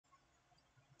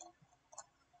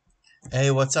Hey,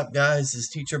 what's up, guys? This is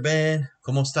Teacher Ben.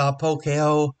 ¿Cómo está,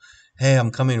 Pokeo? Hey, I'm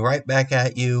coming right back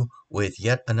at you with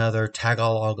yet another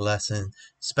Tagalog lesson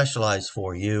specialized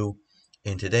for you.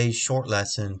 In today's short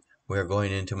lesson, we're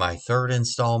going into my third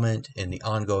installment in the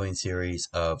ongoing series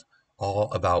of All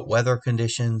About Weather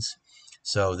Conditions.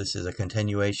 So this is a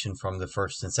continuation from the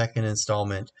first and second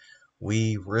installment.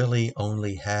 We really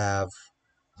only have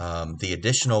the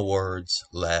additional words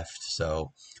left.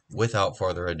 So without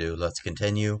further ado, let's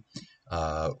continue.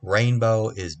 Rainbow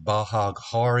is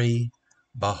bahaghari.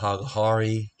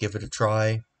 Bahaghari, give it a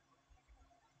try.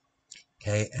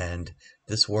 Okay, and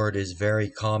this word is very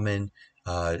common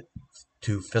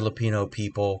to Filipino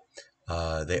people.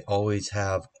 They always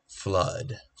have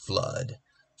flood. Flood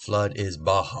is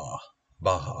baha.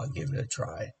 Baha, give it a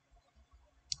try.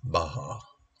 Baha.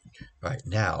 Right,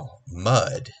 now,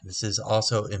 mud. This is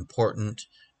also important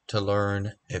to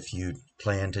learn if you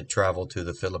plan to travel to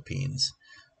the Philippines.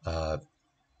 Uh,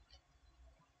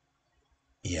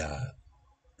 yeah,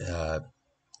 uh,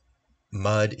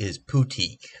 Mud is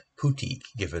putik. Putik,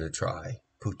 give it a try.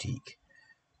 Putik.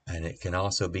 And it can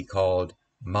also be called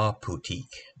maputik.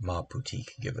 Maputik,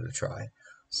 give it a try.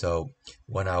 So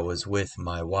when I was with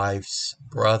my wife's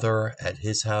brother at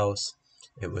his house,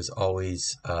 it was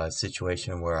always a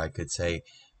situation where I could say,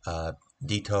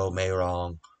 Dito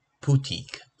mayroong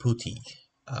putik. Putik.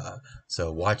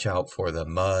 So watch out for the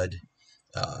mud.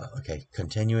 Okay,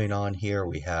 continuing on here,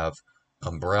 we have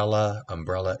umbrella.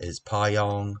 Umbrella is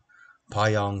payong.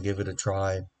 Payong, give it a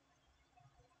try.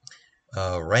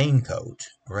 Raincoat.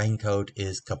 Raincoat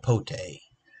is capote.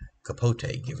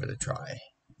 Capote, give it a try.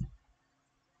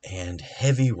 And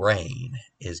heavy rain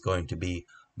is going to be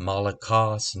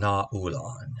malakas na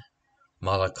ulan.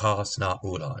 Malakas na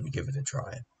ulan, give it a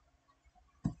try.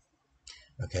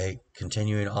 Okay,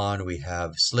 continuing on, we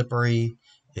have slippery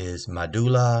is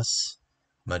madulas.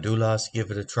 Madulas, give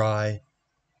it a try.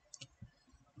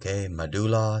 Okay,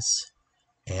 madulas.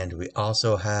 And we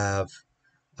also have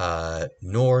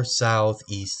north, south,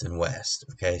 east, and west.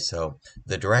 Okay, so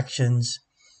the directions,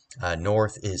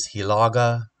 north is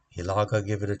Hilaga. Hilaga,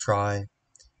 give it a try.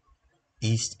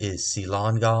 East is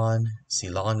Silangan.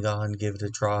 Silangan, give it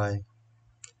a try.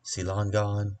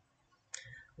 Silangan.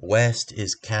 West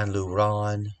is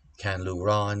Canluran.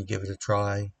 Canluran, give it a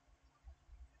try.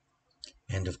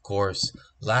 And of course,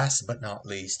 last but not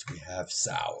least, we have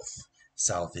south.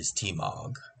 South is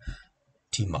Timog.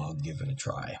 Timog, give it a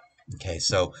try. Okay,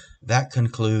 so that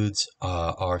concludes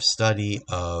our study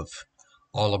of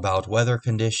All About Weather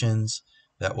Conditions.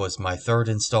 That was my third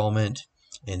installment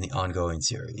in the ongoing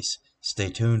series. Stay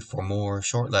tuned for more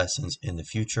short lessons in the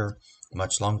future.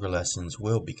 Much longer lessons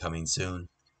will be coming soon.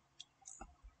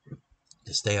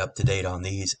 To stay up to date on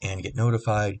these and get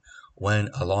notified when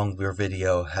a longer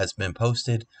video has been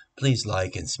posted, please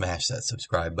like and smash that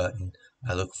subscribe button.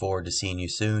 I look forward to seeing you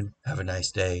soon. Have a nice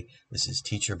day. This is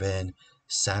Teacher Ben.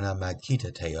 Sana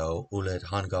magkita tayo ulit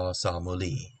hanggang sa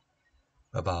muli.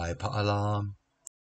 Bye-bye. Paalam.